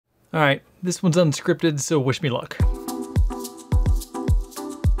All right, this one's unscripted, so wish me luck.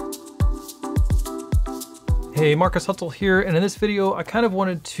 Hey, Marcus Hutzel here, and in this video, I kind of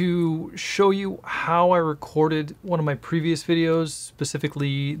wanted to show you how I recorded one of my previous videos,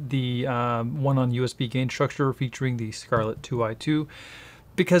 specifically the one on USB gain structure featuring the Scarlett 2i2,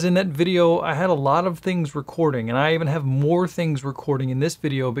 because in that video, I had a lot of things recording, and I even have more things recording in this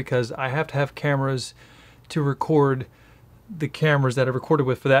video because I have to have cameras to record the cameras that I recorded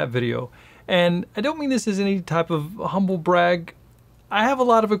with for that video. And I don't mean this as any type of humble brag. I have a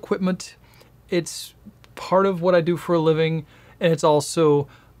lot of equipment. It's part of what I do for a living, and it's also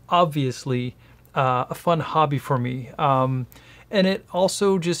obviously a fun hobby for me. And it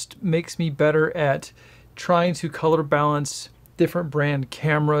also just makes me better at trying to color balance different brand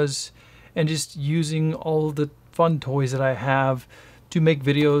cameras and just using all of the fun toys that I have to make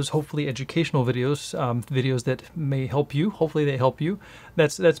videos, hopefully educational videos, videos that may help you. Hopefully they help you.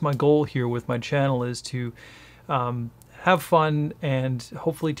 That's my goal here with my channel, is to have fun and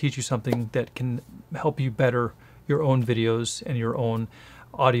hopefully teach you something that can help you better your own videos and your own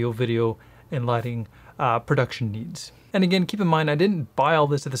audio, video, and lighting production needs. And again, keep in mind, I didn't buy all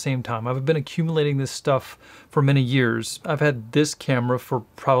this at the same time. I've been accumulating this stuff for many years. I've had this camera for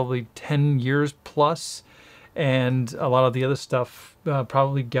probably 10 years plus, and a lot of the other stuff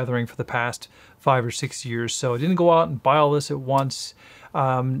probably gathering for the past 5 or 6 years. So I didn't go out and buy all this at once.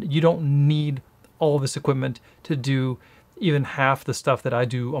 You don't need all this equipment to do even half the stuff that I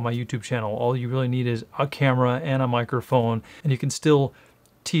do on my YouTube channel. All you really need is a camera and a microphone, and you can still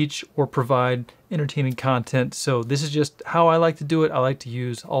teach or provide entertaining content. So this is just how I like to do it. I like to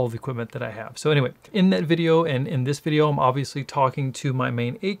use all of the equipment that I have. So anyway, in that video and in this video, I'm obviously talking to my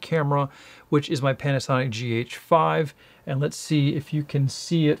main 8 camera, which is my Panasonic GH5. And let's see if you can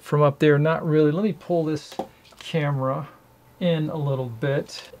see it from up there. Not really. Let me pull this camera in a little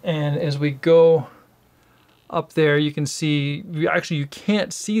bit. And as we go up there, you can see, actually you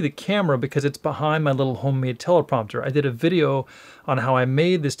can't see the camera because it's behind my little homemade teleprompter. I did a video on how I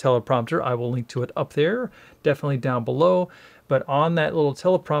made this teleprompter. I will link to it up there, definitely down below. But on that little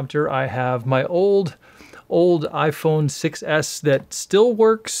teleprompter, I have my old iPhone 6S that still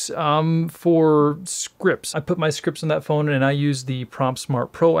works for scripts. I put my scripts on that phone, and I use the Prompt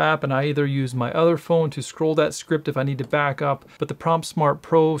Smart Pro app, and I either use my other phone to scroll that script if I need to back up. But the Prompt Smart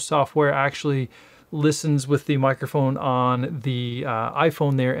Pro software actually listens with the microphone on the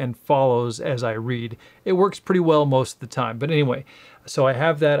iPhone there and follows as I read. It works pretty well most of the time. But anyway, so I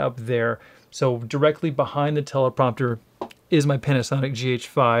have that up there. So directly behind the teleprompter is my Panasonic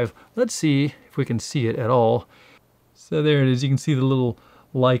GH5. Let's see if we can see it at all. So there it is. You can see the little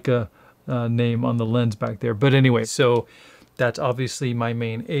Leica name on the lens back there. But anyway, so that's obviously my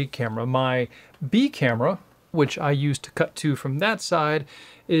main A camera. My B camera, which I use to cut to from that side,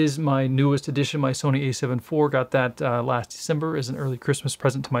 is my newest addition, my Sony a7 IV. Got that last December as an early Christmas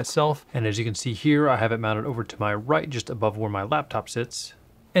present to myself. And as you can see here, I have it mounted over to my right, just above where my laptop sits.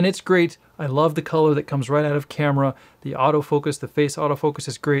 And it's great. I love the color that comes right out of camera. The autofocus, the face autofocus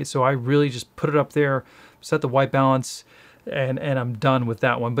is great. So I really just put it up there, set the white balance, and I'm done with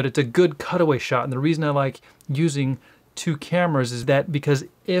that one. But it's a good cutaway shot. And the reason I like using 2 cameras is that because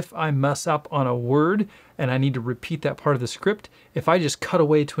if I mess up on a word and I need to repeat that part of the script, if I just cut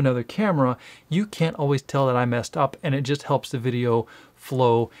away to another camera, you can't always tell that I messed up, and it just helps the video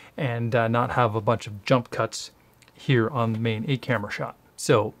flow and not have a bunch of jump cuts here on the main 8 camera shot.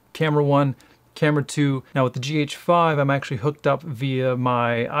 So camera 1, camera 2. Now with the GH5, I'm actually hooked up via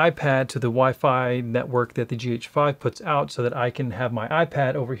my iPad to the Wi-Fi network that the GH5 puts out so that I can have my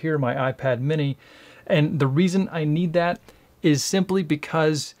iPad over here, my iPad mini. And the reason I need that is simply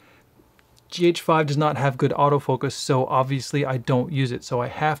because GH5 does not have good autofocus, so obviously I don't use it. So I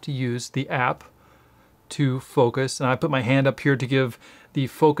have to use the app to focus. And I put my hand up here to give the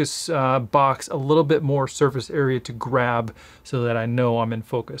focus box a little bit more surface area to grab so that I know I'm in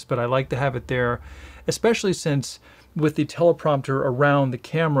focus. But I like to have it there, especially since with the teleprompter around the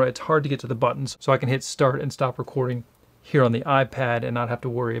camera, it's hard to get to the buttons. So I can hit start and stop recording here on the iPad and not have to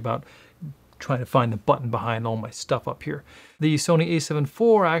worry about trying to find the button behind all my stuff up here. The Sony a7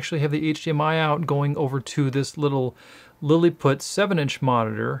 IV actually have the HDMI out going over to this little Lilliput 7-inch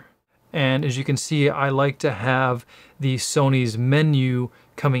monitor. And as you can see, I like to have the Sony's menu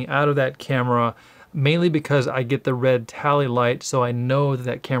coming out of that camera, mainly because I get the red tally light, so I know that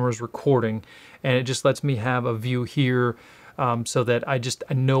that camera is recording, and it just lets me have a view here so that I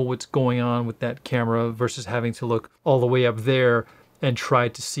know what's going on with that camera versus having to look all the way up there and try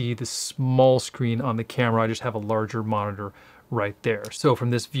to see the small screen on the camera. I just have a larger monitor right there. So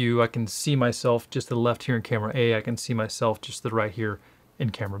from this view, I can see myself just to the left here in camera A. I can see myself just to the right here in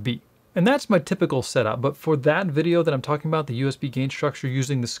camera B. And that's my typical setup, but for that video that I'm talking about, the USB gain structure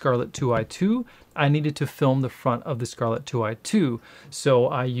using the Scarlett 2i2, I needed to film the front of the Scarlett 2i2. So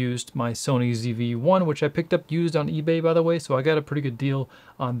I used my Sony ZV-1, which I picked up used on eBay, by the way, so I got a pretty good deal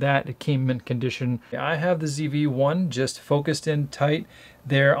on that. It came mint condition. I have the ZV-1 just focused in tight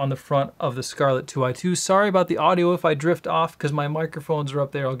there on the front of the Scarlett 2i2. Sorry about the audio if I drift off because my microphones are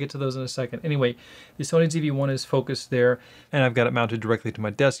up there. I'll get to those in a second. Anyway, the Sony ZV-1 is focused there, and I've got it mounted directly to my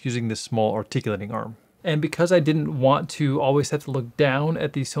desk using this small articulating arm. And because I didn't want to always have to look down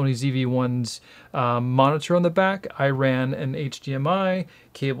at the Sony ZV-1's monitor on the back, I ran an HDMI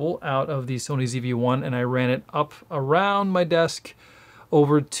cable out of the Sony ZV-1 and I ran it up around my desk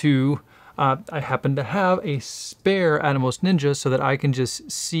over to I happen to have a spare Atomos Ninja so that I can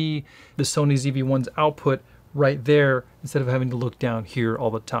just see the Sony ZV-1's output right there instead of having to look down here all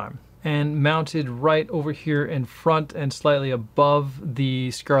the time. And mounted right over here in front and slightly above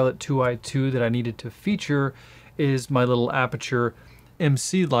the Scarlett 2i2 that I needed to feature is my little aperture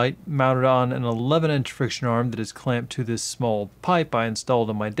MC light mounted on an 11-inch friction arm that is clamped to this small pipe I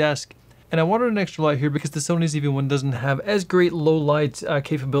installed on my desk. And I wanted an extra light here because the Sony ZV-1 doesn't have as great low light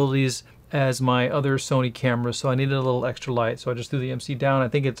capabilities as my other Sony cameras, so I needed a little extra light. So I just threw the MC down. I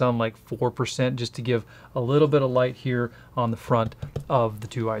think it's on like 4% just to give a little bit of light here on the front of the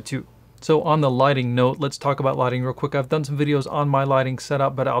 2i2. So on the lighting note, let's talk about lighting real quick. I've done some videos on my lighting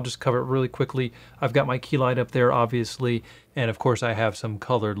setup, but I'll just cover it really quickly. I've got my key light up there, obviously. And of course I have some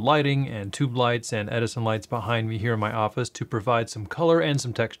colored lighting and tube lights and Edison lights behind me here in my office to provide some color and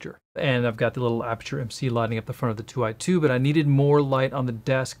some texture. And I've got the little aperture MC lighting up the front of the 2i2, but I needed more light on the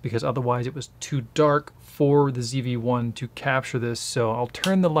desk because otherwise it was too dark for the ZV-1 to capture this. So I'll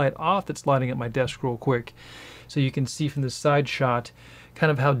turn the light off that's lighting up my desk real quick so you can see from the side shot kind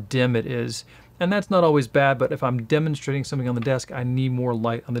of how dim it is. And that's not always bad, but if I'm demonstrating something on the desk, I need more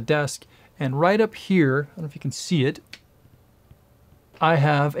light on the desk. And right up here, I don't know if you can see it, I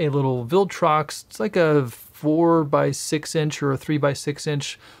have a little Viltrox. It's like a 4x6 inch or a 3x6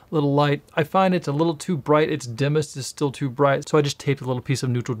 inch little light. I find it's a little too bright. Its dimmest is still too bright. So I just taped a little piece of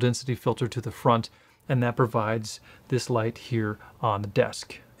neutral density filter to the front, and that provides this light here on the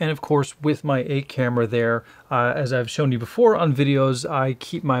desk. And of course, with my 8 camera there, as I've shown you before on videos, I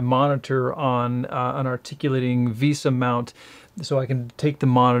keep my monitor on an articulating VESA mount so I can take the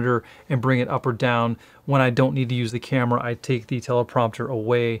monitor and bring it up or down. When I don't need to use the camera, I take the teleprompter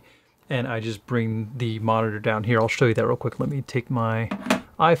away and I just bring the monitor down here. I'll show you that real quick. Let me take my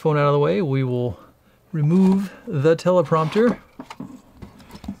iPhone out of the way. We will remove the teleprompter.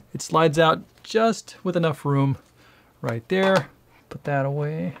 It slides out just with enough room right there. Put that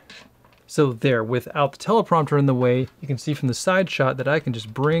away. So there, without the teleprompter in the way, you can see from the side shot that I can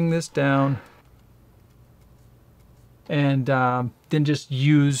just bring this down and then just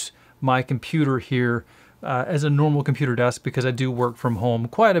use my computer here as a normal computer desk because I do work from home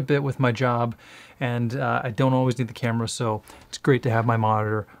quite a bit with my job and I don't always need the camera, so it's great to have my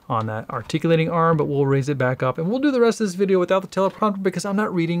monitor on that articulating arm, but we'll raise it back up and we'll do the rest of this video without the teleprompter because I'm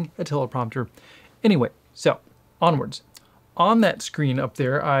not reading a teleprompter. Anyway, so onwards. On that screen up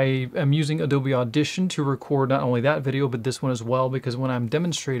there, I am using Adobe Audition to record not only that video, but this one as well, because when I'm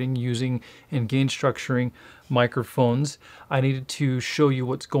demonstrating using and gain structuring microphones, I needed to show you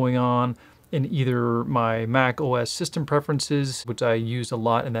what's going on in either my Mac OS system preferences, which I used a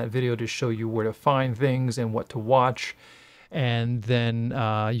lot in that video to show you where to find things and what to watch. And then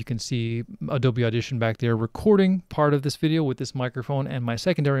you can see Adobe Audition back there recording part of this video with this microphone and my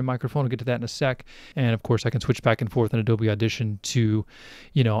secondary microphone. I'll get to that in a sec. And of course I can switch back and forth in Adobe Audition to,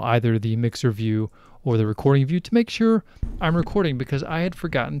 you know, either the mixer view or the recording view to make sure I'm recording, because I had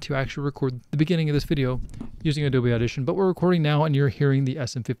forgotten to actually record the beginning of this video using Adobe Audition, but we're recording now and you're hearing the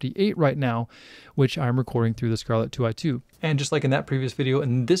SM58 right now, which I'm recording through the Scarlett 2i2. And just like in that previous video,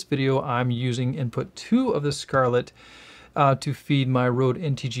 in this video, I'm using input 2 of the Scarlett to feed my Rode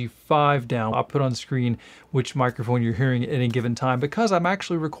NTG5 down. I'll put on screen which microphone you're hearing at any given time because I'm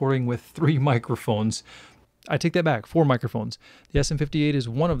actually recording with 3 microphones. I take that back, 4 microphones. The SM58 is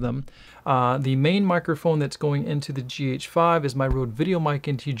one of them. The main microphone that's going into the GH5 is my Rode VideoMic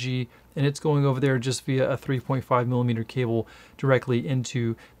NTG, and it's going over there just via a 3.5mm cable directly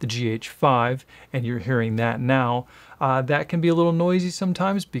into the GH5, and you're hearing that now. That can be a little noisy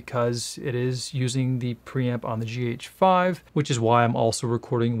sometimes because it is using the preamp on the GH5, which is why I'm also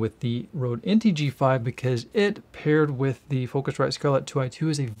recording with the Rode NTG5, because it paired with the Focusrite Scarlett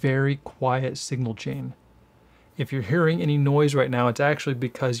 2i2 is a very quiet signal chain. If you're hearing any noise right now, it's actually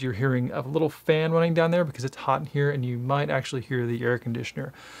because you're hearing a little fan running down there because it's hot in here and you might actually hear the air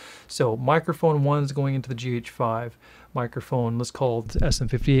conditioner. So microphone 1 is going into the GH5. Microphone, let's call it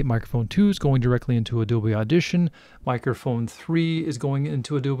SM58. Microphone 2 is going directly into Adobe Audition. Microphone 3 is going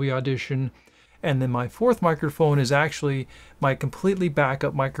into Adobe Audition. And then my fourth microphone is actually my completely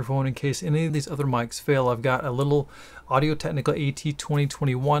backup microphone in case any of these other mics fail. I've got a little Audio-Technica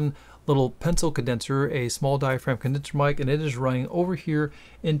AT2021 little pencil condenser, a small diaphragm condenser mic, and it is running over here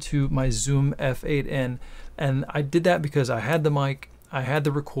into my Zoom F8N. And I did that because I had the mic, I had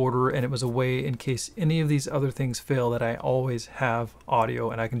the recorder, and it was a way in case any of these other things fail that I always have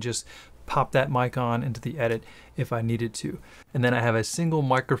audio and I can just pop that mic on into the edit if I needed to. And then I have a single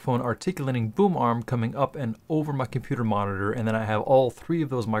microphone articulating boom arm coming up and over my computer monitor, and then I have all three of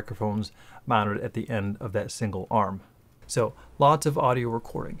those microphones mounted at the end of that single arm. So lots of audio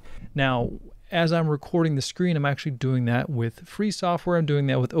recording. Now, as I'm recording the screen, I'm actually doing that with free software. I'm doing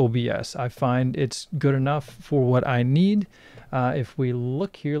that with OBS. I find it's good enough for what I need. If we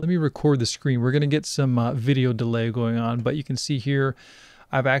look here, let me record the screen. We're gonna get some video delay going on, but you can see here,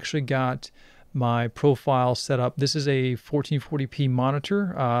 I've actually got my profile set up. This is a 1440p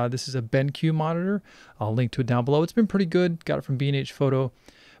monitor. This is a BenQ monitor. I'll link to it down below. It's been pretty good. Got it from B&H Photo,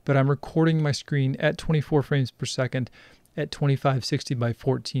 but I'm recording my screen at 24 frames per second at 2560 by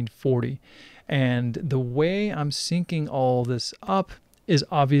 1440. And the way I'm syncing all this up is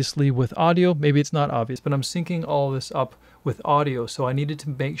obviously with audio. Maybe it's not obvious, but I'm syncing all this up with audio. So I needed to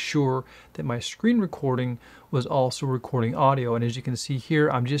make sure that my screen recording was also recording audio. And as you can see here,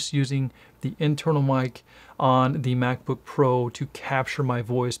 I'm just using the internal mic on the MacBook Pro to capture my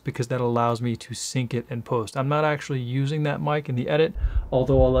voice because that allows me to sync it in post. I'm not actually using that mic in the edit,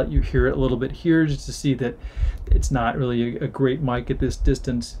 although I'll let you hear it a little bit here just to see that it's not really a great mic at this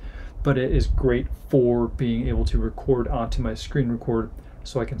distance, but it is great for being able to record onto my screen record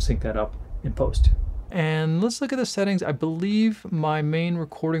so I can sync that up in post. And let's look at the settings. I believe my main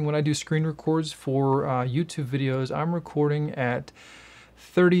recording, when I do screen records for YouTube videos, I'm recording at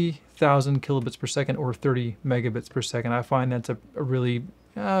 30,000 kilobits per second or 30 megabits per second. I find that's a really,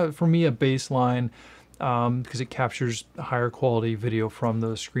 for me, a baseline because it captures higher quality video from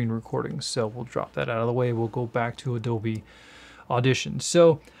those screen recordings. So we'll drop that out of the way. We'll go back to Adobe Audition.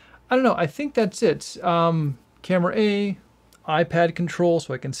 So I don't know, I think that's it. Camera A, iPad control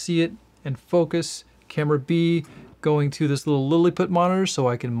so I can see it and focus. Camera B, going to this little Lilliput monitor so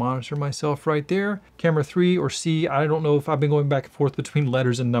I can monitor myself right there. Camera 3 or C, I don't know if I've been going back and forth between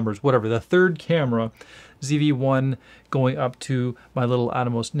letters and numbers, whatever. The third camera, ZV-1, going up to my little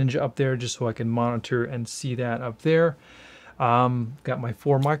Atomos Ninja up there just so I can monitor and see that up there. Got my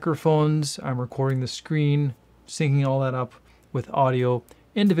 4 microphones. I'm recording the screen, syncing all that up with audio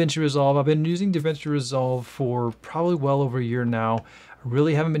in DaVinci Resolve. I've been using DaVinci Resolve for probably well over a year now. I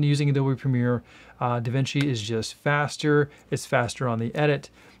really haven't been using Adobe Premiere. DaVinci is just faster. It's faster on the edit.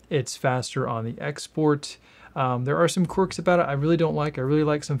 It's faster on the export. There are some quirks about it I really don't like. I really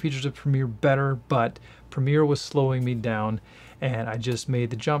like some features of Premiere better, but Premiere was slowing me down, and I just made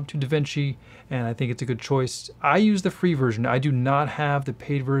the jump to DaVinci, and I think it's a good choice. I use the free version. I do not have the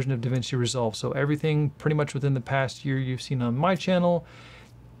paid version of DaVinci Resolve, so everything pretty much within the past year you've seen on my channel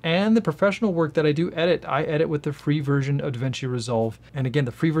and the professional work that I do edit, I edit with the free version of DaVinci Resolve. And again,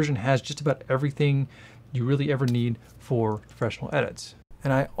 the free version has just about everything you really ever need for professional edits.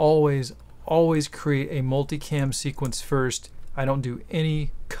 And I always create a multicam sequence first. I don't do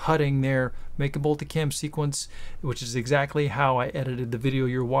any cutting there. Make a multicam sequence, which is exactly how I edited the video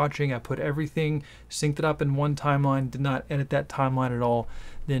you're watching. I put everything, synced it up in one timeline, did not edit that timeline at all.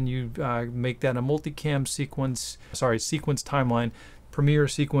 Then you make that a multicam sequence, sequence timeline, Premiere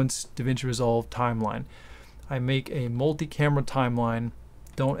sequence, DaVinci Resolve timeline. I make a multi-camera timeline,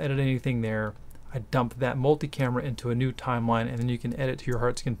 don't edit anything there. I dump that multi-camera into a new timeline, and then you can edit to your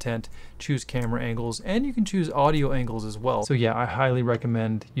heart's content, choose camera angles, and you can choose audio angles as well. So yeah, I highly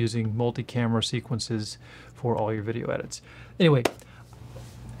recommend using multi-camera sequences for all your video edits. Anyway,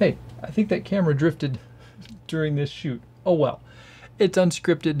 hey, I think that camera drifted during this shoot. Oh well, it's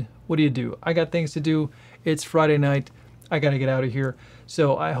unscripted. What do? I got things to do. It's Friday night. I gotta get out of here.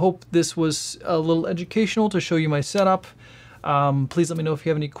 So I hope this was a little educational to show you my setup. Please let me know if you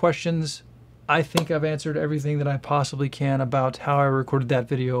have any questions. I think I've answered everything that I possibly can about how I recorded that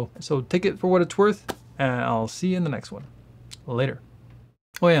video. So take it for what it's worth, and I'll see you in the next one. Later.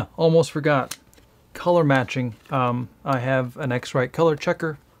 Oh yeah, almost forgot. Color matching. I have an X-Rite color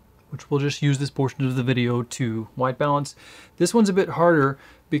checker, which we'll just use this portion of the video to white balance. This one's a bit harder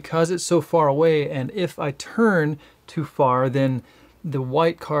because it's so far away, and if I turn too far, then the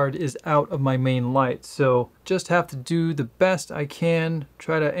white card is out of my main light. So just have to do the best I can,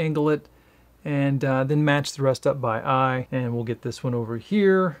 try to angle it, and then match the rest up by eye. And we'll get this one over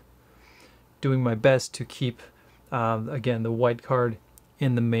here. doing my best to keep, again, the white card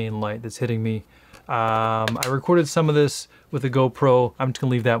in the main light that's hitting me. I recorded some of this with a GoPro. I'm just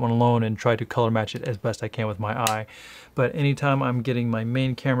gonna leave that one alone and try to color match it as best I can with my eye. But anytime I'm getting my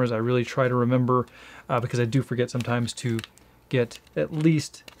main cameras, I really try to remember, because I do forget sometimes, to get at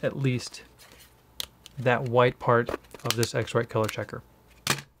least that white part of this X-Rite color checker.